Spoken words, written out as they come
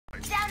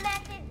lockdown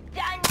message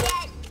done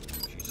yet?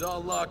 She's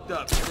all locked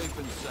up, safe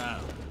and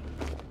sound.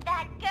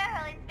 That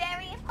girl is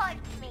very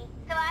important to me,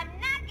 so I'm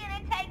not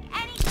gonna take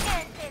any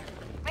chances.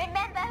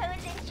 Remember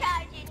who's in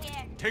charge in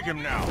here. Take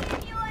him now.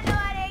 If you an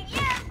order,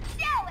 you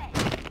do it!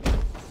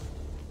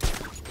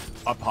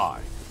 Up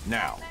high.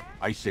 Now.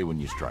 I say when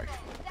you strike.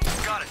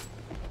 Got it.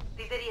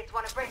 These idiots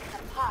want to break us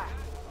apart.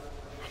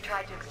 I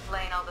tried to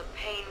explain all the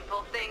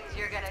painful things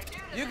you're gonna do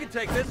to You them. can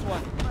take this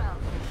one. Well,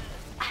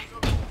 I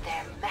think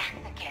they're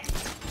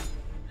masochists.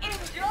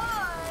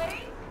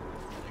 Enjoy!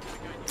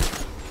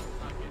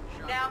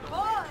 Now,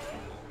 boy,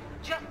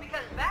 just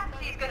because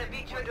Batsy's gonna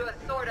beat you into a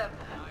sort of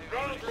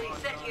vaguely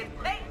sentient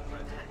face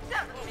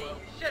doesn't mean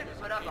you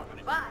shouldn't put up a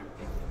fight.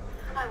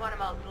 I want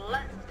him all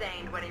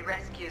blood-stained when he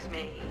rescues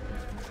me.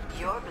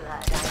 Your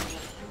blood, I mean.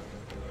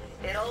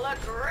 It'll look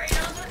great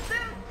on the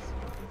suits!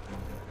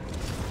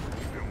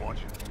 You've been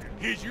watching.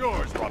 He's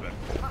yours, Robin.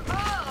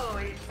 Oh,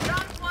 he's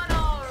got one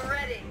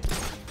already!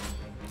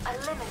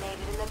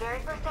 Eliminated in the very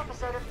first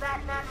episode of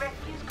Batman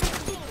Rescues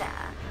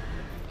Christina.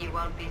 You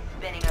won't be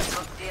spinning a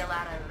book deal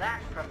out of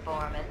that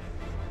performance.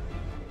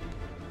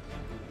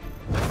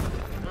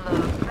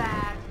 Look,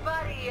 Bats,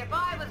 buddy, if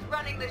I was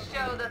running the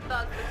show, the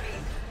thugs would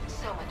be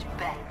so much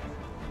better.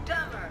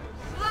 Dumber,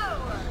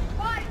 slower,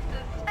 twice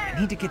as terrible. I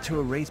need to get to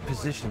a raised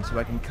position so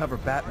I can cover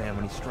Batman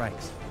when he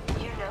strikes.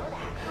 You know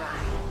that,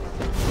 right?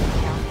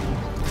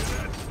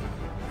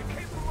 It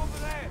came from over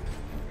there.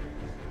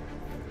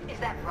 Is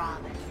that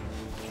Robin?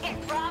 Is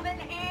Robin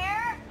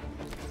here?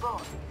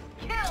 Boys,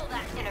 kill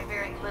that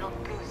interfering little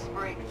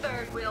gooseberry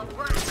third-wheel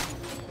brat.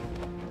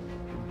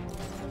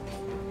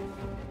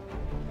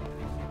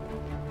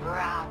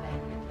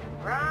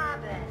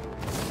 Robin,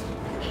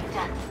 he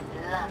doesn't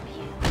love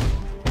you.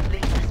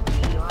 Leave us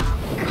be or I'll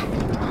cut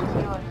across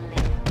your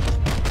lips.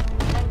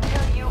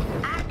 Until you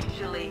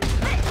actually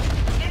fit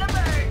in a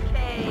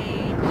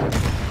birdcage.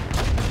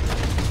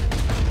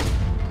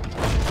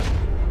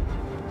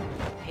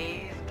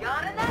 He's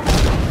got enough.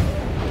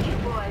 You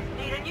boys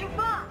need a new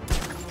boss.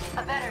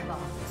 A better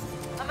boss.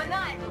 A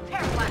maniacal,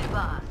 terrifying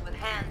boss with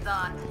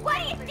hands-on. What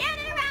are you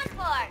standing around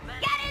for?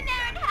 Get in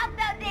there and help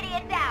those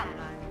idiots out!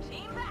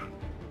 Team back.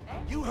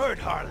 You heard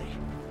Harley.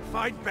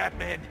 Find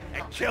Batman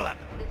and kill him.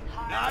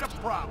 Not a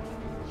problem.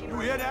 You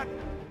hear that?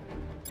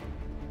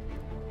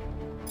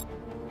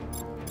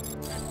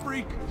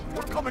 Freak,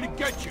 we're coming to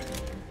get you.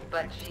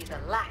 But she's a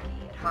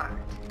lackey at heart.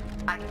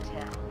 I can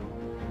tell.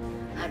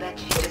 I bet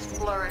she just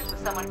flourished with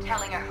someone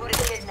telling her who to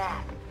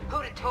kidnap,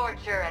 who to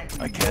torture,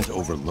 and... I can't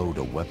overload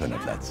a weapon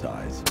of that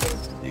size.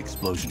 The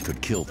explosion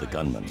could kill the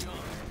gunman.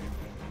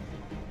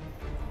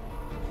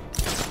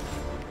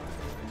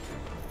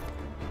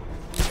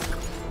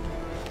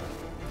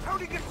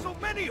 How'd he get so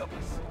many of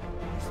us?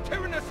 He's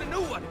tearing us a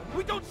new one.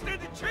 We don't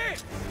stand a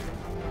chance.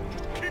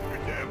 Keep your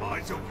damn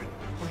eyes open,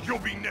 or you'll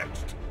be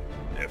next.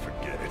 Yeah,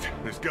 forget it.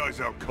 This guy's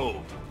out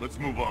cold. Let's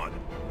move on.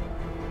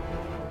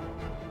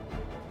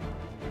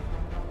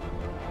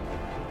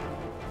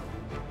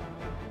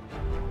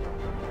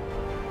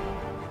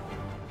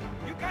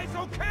 You guys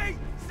okay?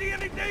 See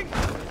anything?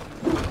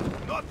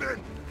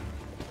 Nothing.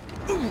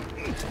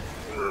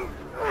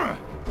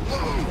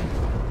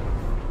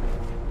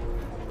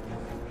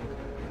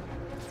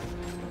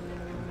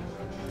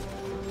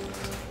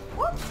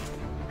 Whoop!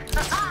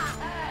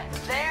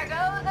 There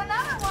goes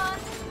another one!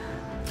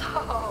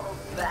 Oh,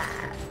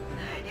 bad.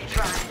 You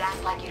try and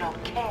act like you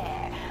don't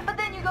care, but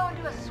then you go and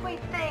do a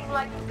sweet thing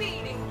like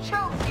beating,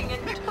 choking,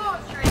 and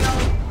torturing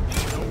all...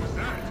 What was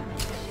that?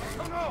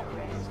 Oh no!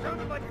 It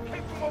sounded like it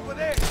came from over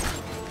there!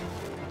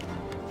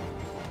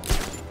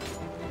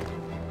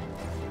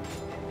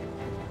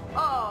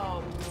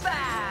 Oh,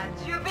 bad!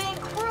 You're being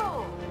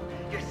cruel!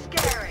 You're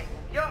scaring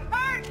them! You're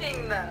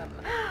hurting them!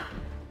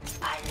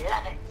 I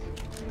love it!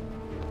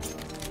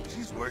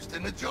 She's worse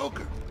than the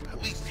Joker.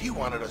 At least he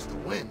wanted us to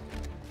win.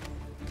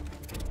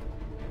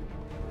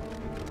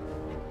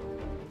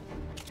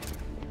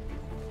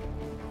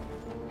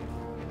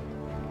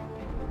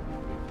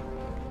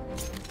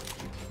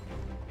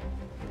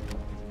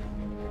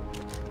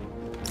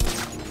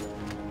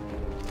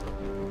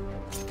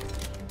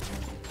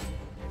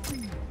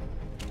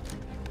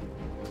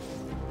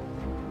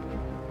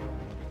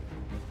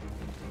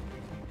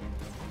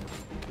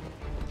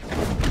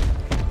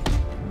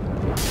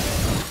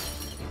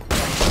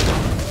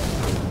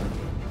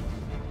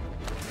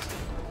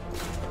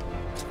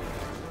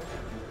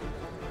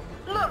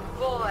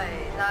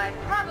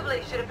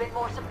 Should have been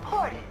more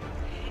supportive.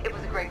 It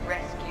was a great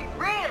rescue,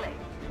 really.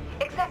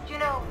 Except, you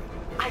know,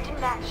 I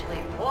didn't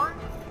actually want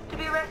to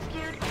be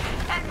rescued,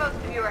 and most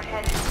of you are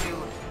headed to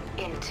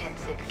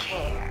intensive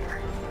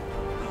care.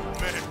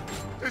 Man,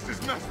 this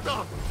is messed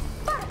up.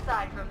 But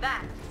aside from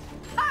that,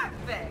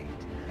 perfect.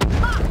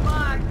 Top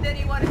marks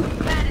anyone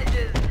who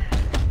manages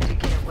to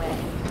get away.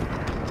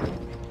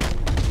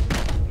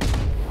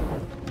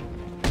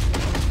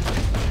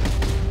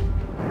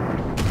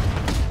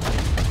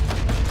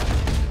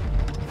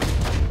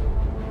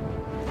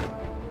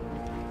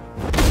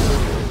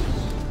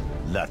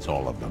 That's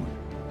all of them.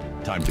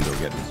 Time to go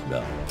get Miss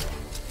Bell.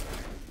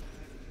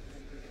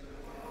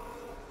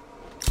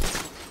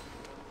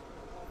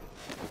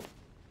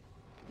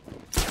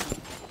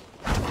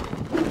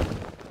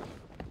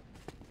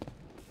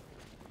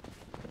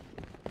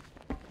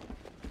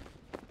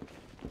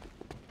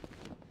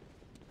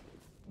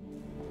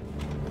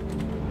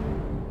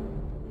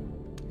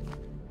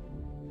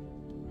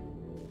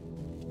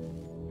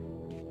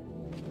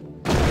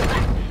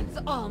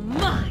 all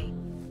mine!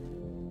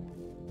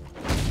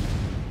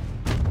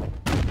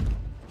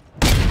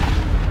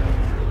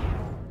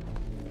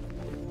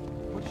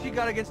 What's she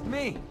got against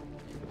me?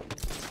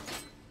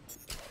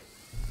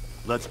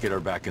 Let's get her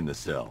back in the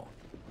cell.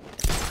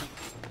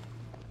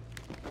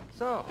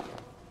 So,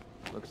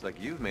 looks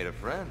like you've made a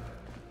friend.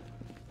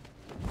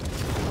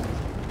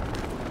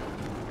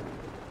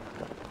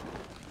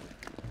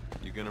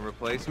 You gonna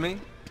replace me?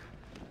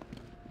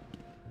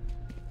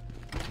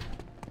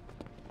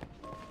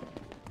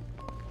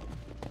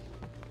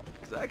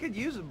 'Cause I could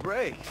use a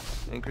break.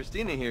 And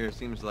Christina here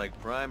seems like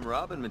prime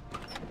Robin.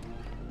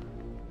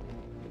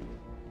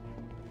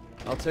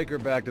 I'll take her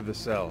back to the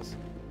cells.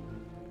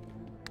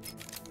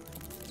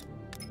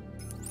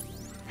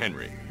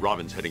 Henry,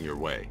 Robin's heading your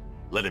way.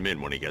 Let him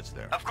in when he gets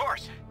there. Of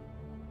course.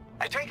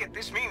 I take it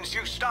this means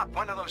you stopped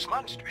one of those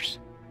monsters.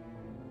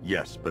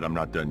 Yes, but I'm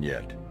not done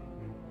yet.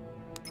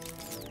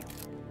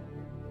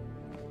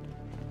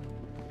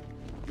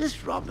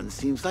 This Robin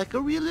seems like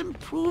a real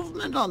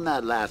improvement on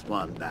that last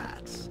one,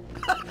 Bats.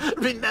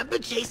 Remember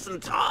Jason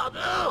Todd?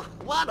 Oh,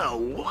 what a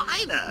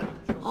whiner!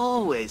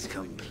 Always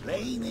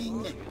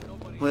complaining.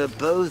 We're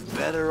both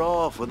better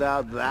off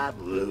without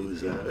that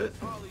loser.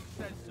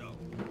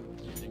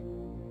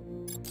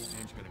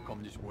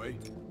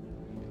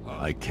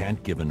 I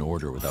can't give an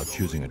order without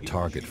choosing a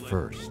target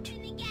first.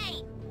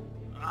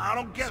 I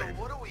don't get it.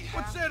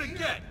 What's there to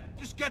get?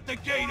 Just get the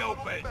gate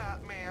open.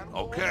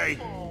 Okay,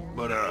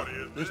 but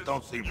this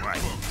don't seem right.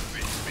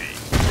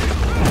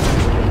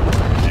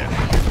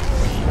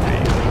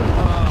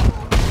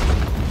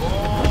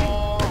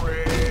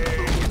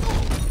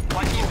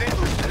 Like he's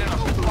interested in a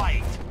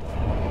fight.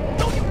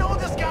 Don't you know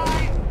this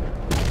guy?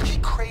 He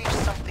craves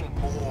something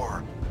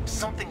more.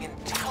 Something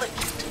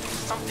intelligent.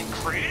 Something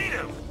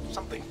creative.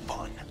 Something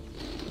fun.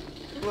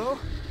 Hello?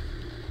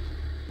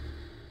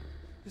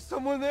 Is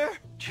someone there?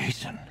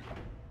 Jason,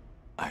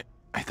 I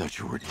thought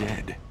you were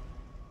dead.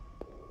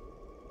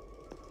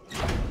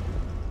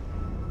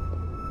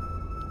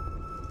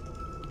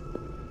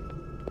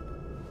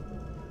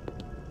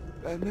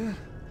 Batman?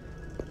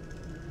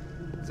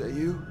 Is that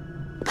you?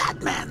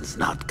 Batman's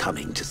not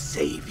coming to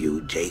save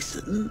you,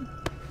 Jason.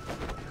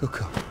 He'll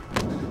come.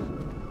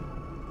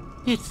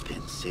 It's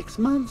been 6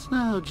 months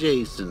now,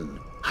 Jason.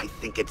 I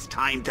think it's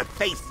time to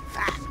face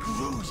that.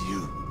 Screw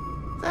you.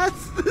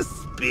 That's the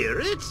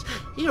spirit.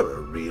 You're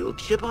a real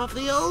chip off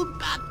the old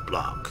bat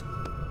block.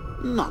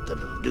 Not that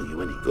it'll do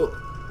you any good.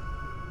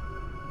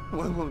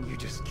 Why won't you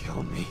just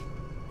kill me?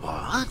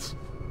 What?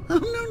 Oh,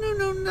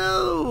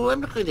 no.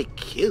 I'm not going to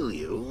kill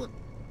you.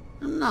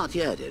 Not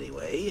yet,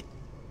 anyway.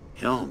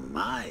 You're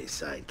my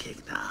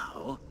sidekick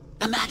now.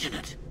 Imagine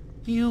it.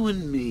 You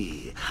and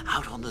me,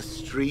 out on the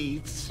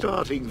streets,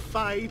 starting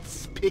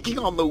fights, picking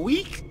on the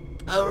weak.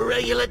 A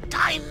regular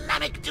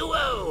dynamic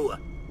duo.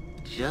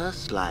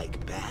 Just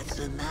like Bats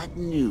and that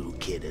new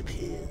kid of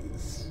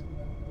his.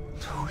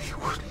 No, you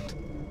wouldn't.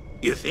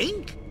 You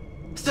think?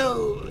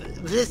 So,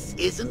 this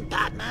isn't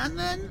Batman,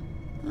 then?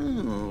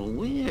 Oh,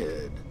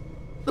 weird.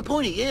 The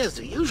pointy ears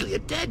are usually a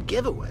dead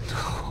giveaway.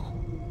 No.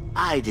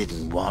 I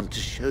didn't want to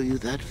show you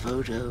that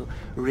photo.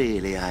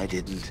 Really, I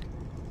didn't.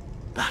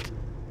 But,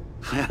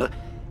 well,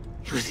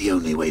 it was the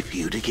only way for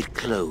you to get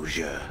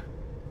closure.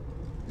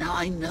 Now,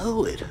 I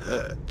know it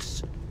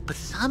hurts, but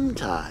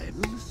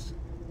sometimes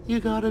you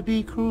gotta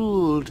be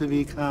cruel to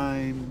be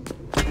kind.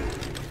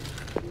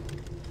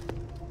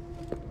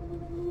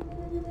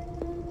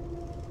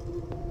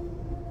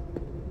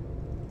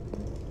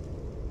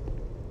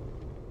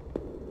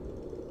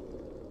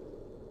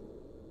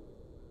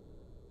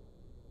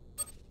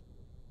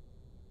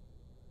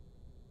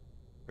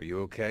 Are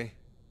you okay?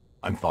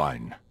 I'm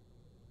fine.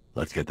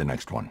 Let's get the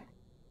next one.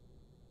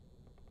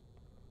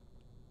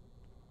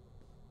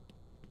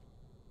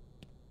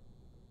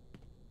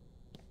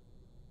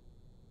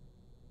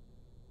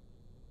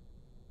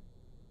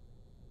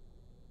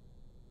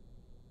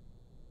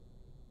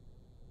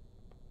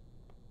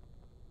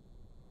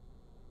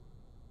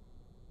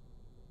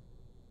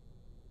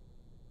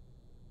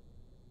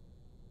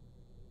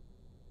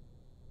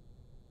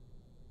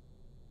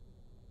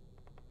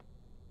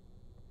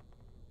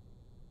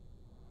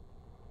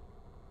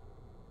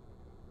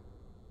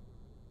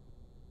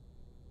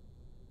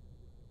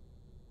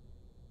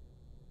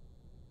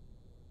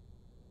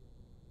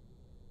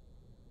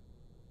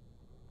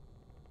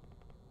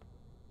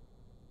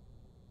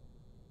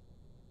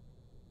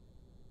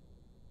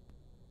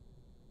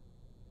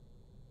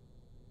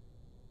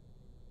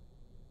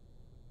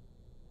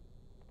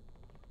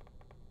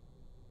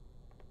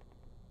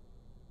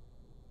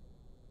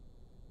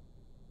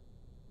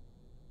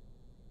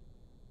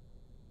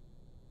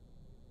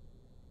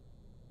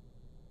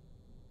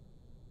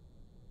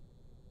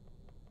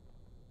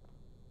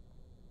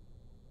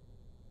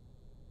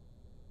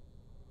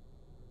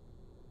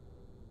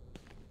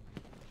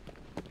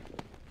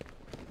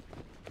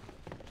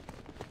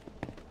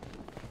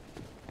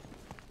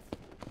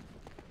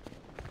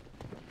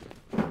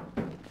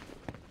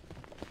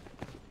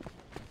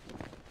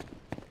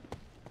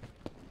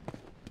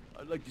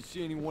 I'd like to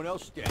see anyone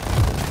else stand.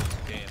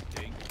 damn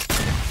thing.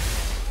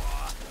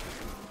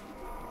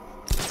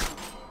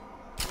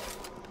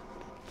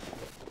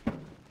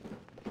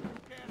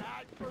 Can't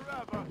hide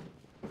forever.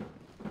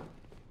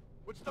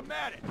 What's the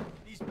matter?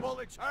 These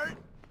bullets hurt?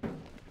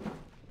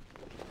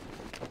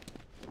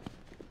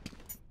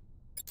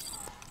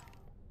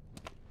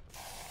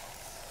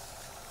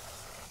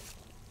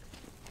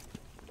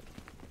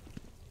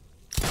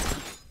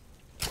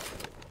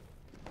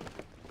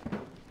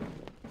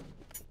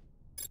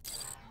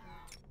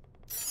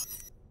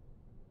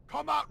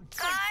 Come out and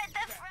Guard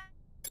the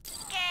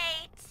front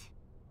gate.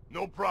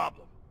 No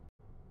problem.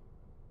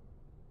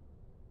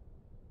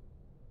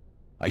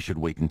 I should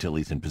wait until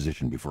he's in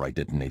position before I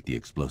detonate the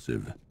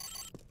explosive.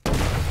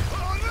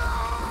 Oh,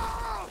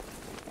 no!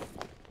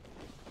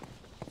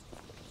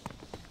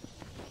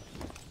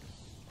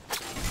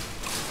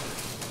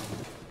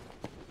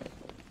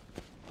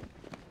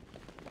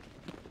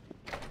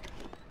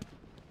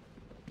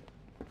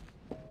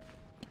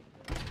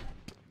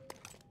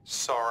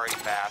 Sorry,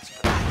 Bats,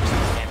 but I was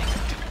planning to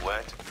do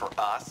it for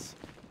us.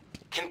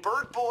 Can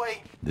Bird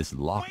Boy... This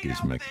lock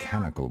is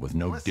mechanical with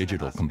no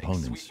digital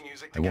components.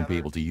 I won't be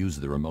able to use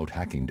the remote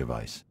hacking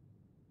device.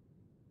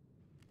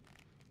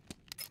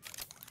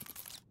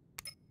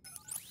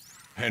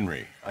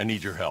 Henry, I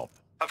need your help.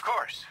 Of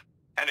course.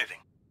 Anything.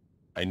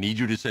 I need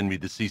you to send me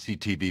the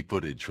CCTV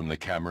footage from the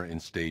camera in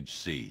Stage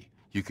C.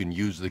 You can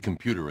use the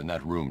computer in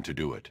that room to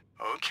do it.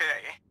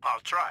 Okay, I'll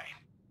try.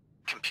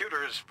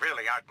 Computers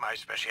really aren't my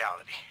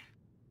specialty.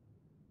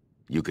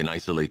 You can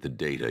isolate the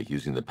data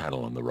using the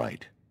panel on the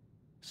right.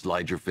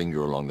 Slide your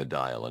finger along the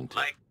dial until...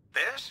 Like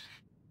this?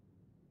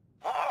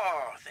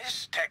 Oh,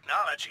 this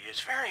technology is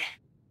very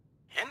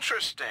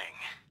interesting.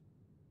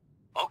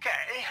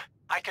 Okay,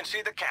 I can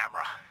see the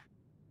camera.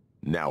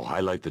 Now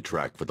highlight the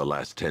track for the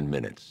last 10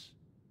 minutes.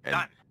 And...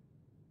 Done.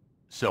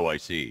 So I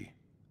see.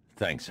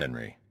 Thanks,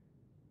 Henry.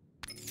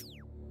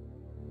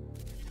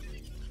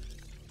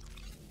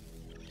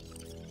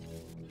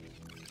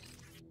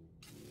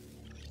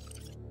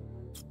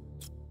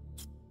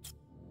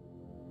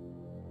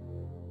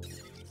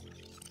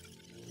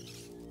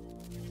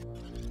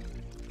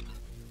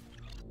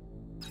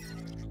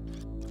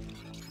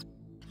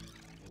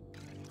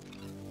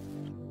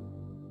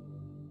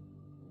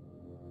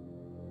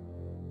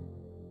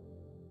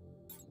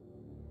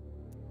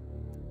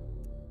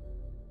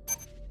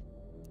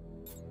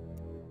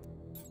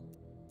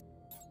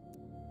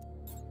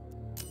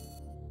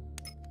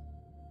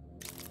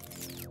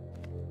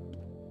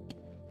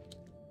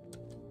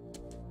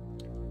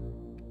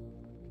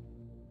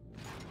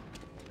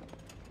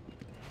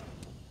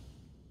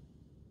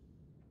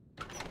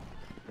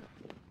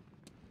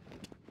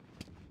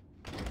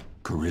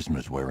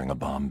 Charisma's wearing a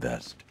bomb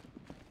vest.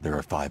 There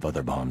are 5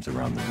 other bombs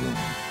around the room.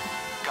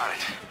 Got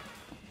it.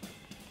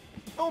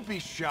 Don't be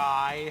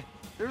shy.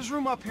 There's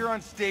room up here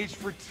on stage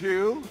for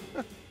 2.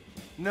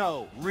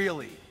 No,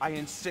 really, I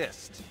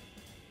insist.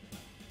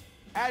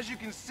 As you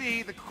can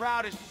see, the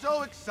crowd is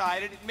so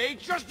excited it may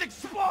just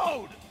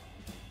explode!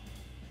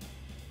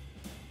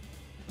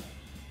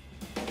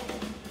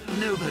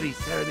 Nobody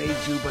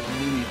serenades you but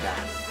me,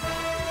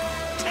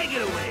 Bat. Take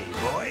it away,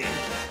 boy.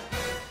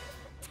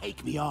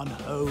 Take me on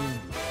home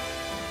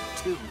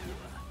to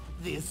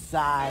the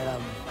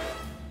asylum.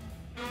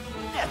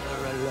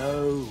 Never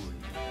alone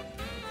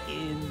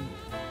in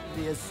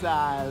the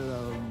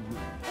asylum.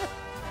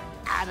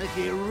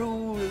 Anarchy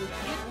ruled,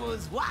 it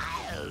was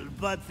wild,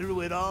 but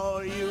through it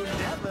all you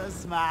never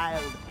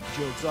smiled.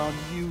 Joke's on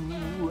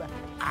you,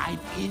 I'm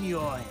in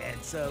your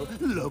head, so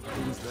look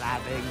who's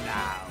laughing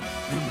now.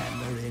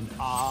 Remember in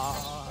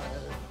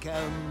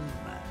Arkham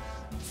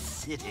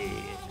City,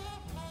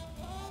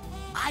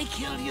 I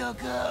killed your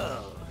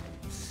girl.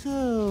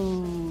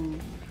 So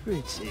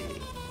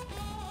pretty.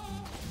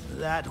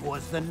 That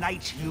was the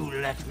night you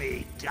let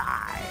me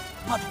die.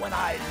 But when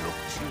I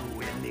looked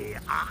you in the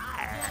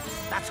eye,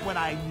 that's when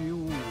I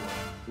knew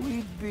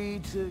we'd be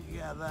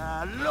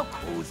together. Look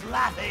who's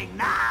laughing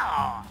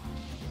now.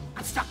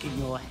 I'm stuck in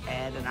your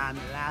head and I'm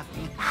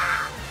laughing.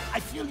 Ah! I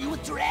feel you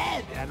with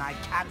dread and I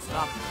can't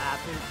stop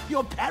laughing.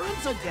 Your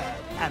parents are dead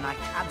and I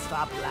can't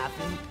stop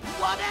laughing.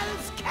 What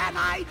else can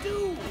I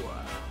do?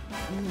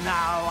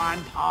 Now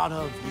I'm part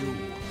of you.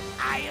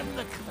 I am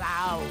the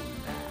clown,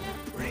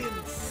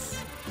 prince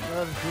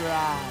of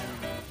crime.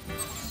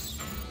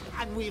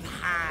 And we've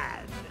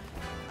had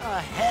a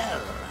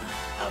hell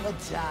of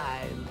a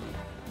time.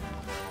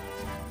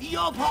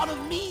 You're part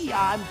of me,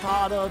 I'm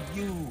part of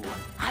you.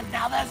 And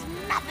now there's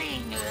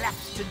nothing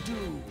left to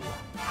do.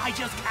 I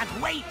just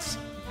can't wait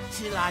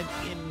till I'm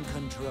in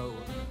control.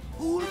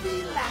 Who'll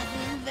be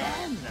laughing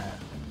then?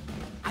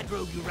 I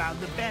drove you round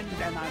the bend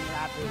and I'm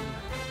laughing.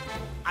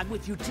 I'm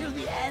with you till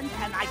the end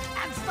and I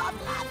can't stop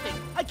laughing.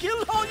 I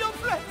killed all your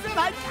friends and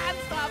I can't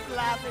stop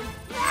laughing.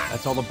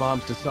 That's all the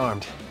bombs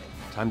disarmed.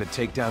 Time to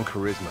take down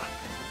Charisma.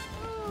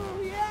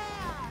 Oh yeah,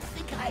 I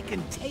think I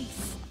can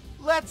taste.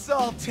 Let's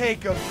all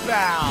take a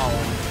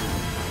bow.